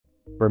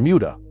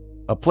Bermuda,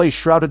 a place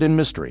shrouded in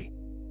mystery.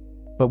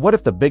 But what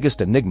if the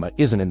biggest enigma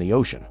isn't in the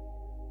ocean,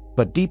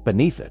 but deep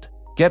beneath it?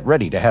 Get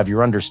ready to have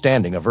your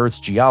understanding of Earth's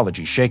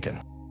geology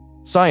shaken.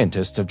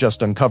 Scientists have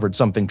just uncovered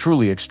something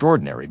truly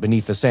extraordinary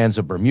beneath the sands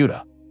of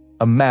Bermuda.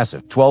 A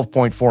massive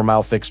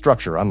 12.4-mile thick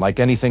structure unlike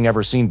anything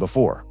ever seen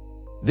before.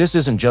 This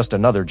isn't just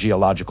another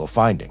geological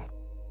finding.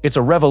 It's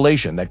a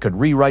revelation that could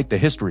rewrite the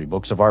history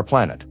books of our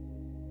planet.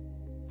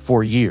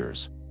 For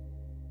years,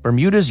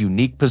 Bermuda's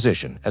unique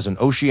position as an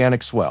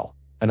oceanic swell,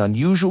 an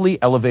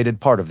unusually elevated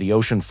part of the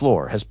ocean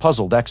floor, has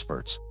puzzled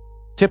experts.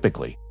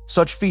 Typically,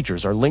 such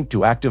features are linked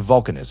to active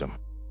volcanism.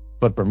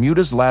 But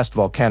Bermuda's last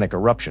volcanic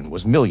eruption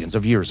was millions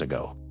of years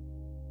ago.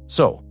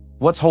 So,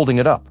 what's holding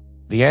it up?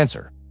 The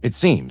answer, it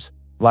seems,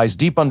 lies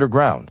deep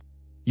underground.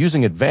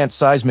 Using advanced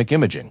seismic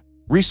imaging,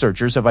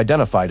 researchers have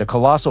identified a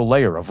colossal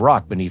layer of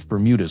rock beneath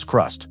Bermuda's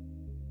crust.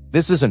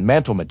 This isn't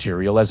mantle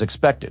material as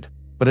expected,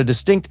 but a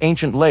distinct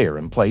ancient layer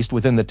emplaced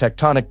within the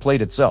tectonic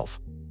plate itself.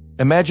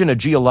 Imagine a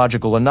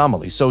geological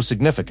anomaly so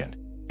significant,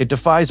 it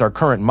defies our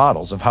current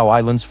models of how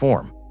islands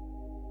form.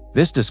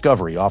 This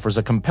discovery offers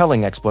a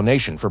compelling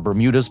explanation for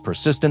Bermuda's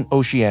persistent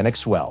oceanic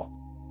swell.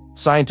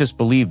 Scientists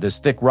believe this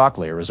thick rock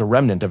layer is a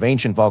remnant of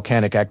ancient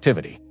volcanic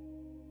activity.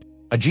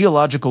 A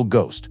geological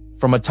ghost,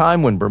 from a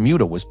time when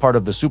Bermuda was part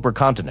of the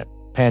supercontinent,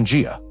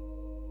 Pangea.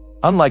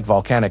 Unlike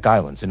volcanic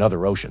islands in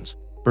other oceans,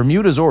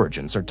 Bermuda's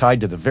origins are tied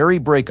to the very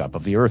breakup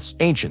of the Earth's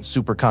ancient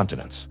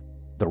supercontinents.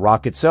 The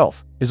rock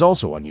itself is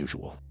also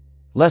unusual.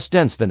 Less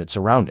dense than its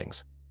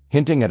surroundings,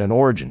 hinting at an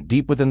origin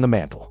deep within the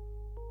mantle.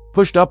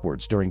 Pushed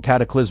upwards during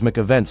cataclysmic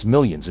events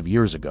millions of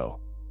years ago.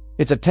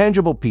 It's a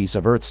tangible piece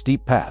of Earth's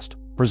deep past,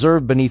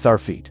 preserved beneath our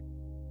feet.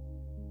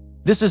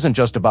 This isn't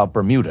just about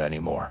Bermuda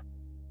anymore.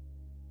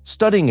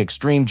 Studying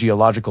extreme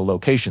geological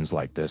locations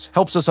like this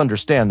helps us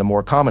understand the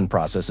more common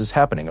processes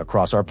happening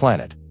across our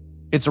planet.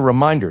 It's a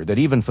reminder that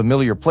even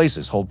familiar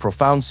places hold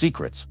profound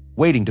secrets,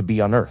 waiting to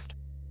be unearthed.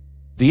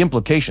 The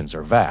implications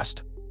are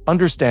vast.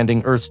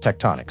 Understanding Earth's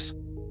tectonics,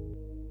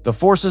 the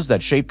forces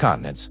that shape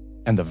continents,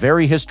 and the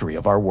very history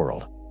of our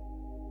world.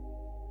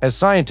 As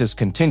scientists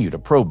continue to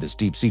probe this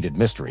deep-seated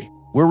mystery,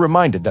 we're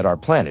reminded that our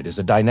planet is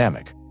a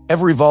dynamic,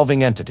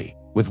 ever-evolving entity,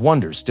 with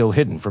wonders still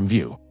hidden from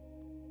view.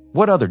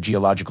 What other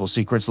geological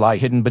secrets lie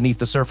hidden beneath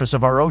the surface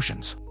of our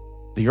oceans?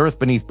 The Earth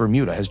beneath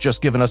Bermuda has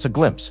just given us a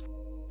glimpse,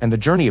 and the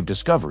journey of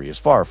discovery is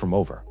far from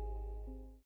over.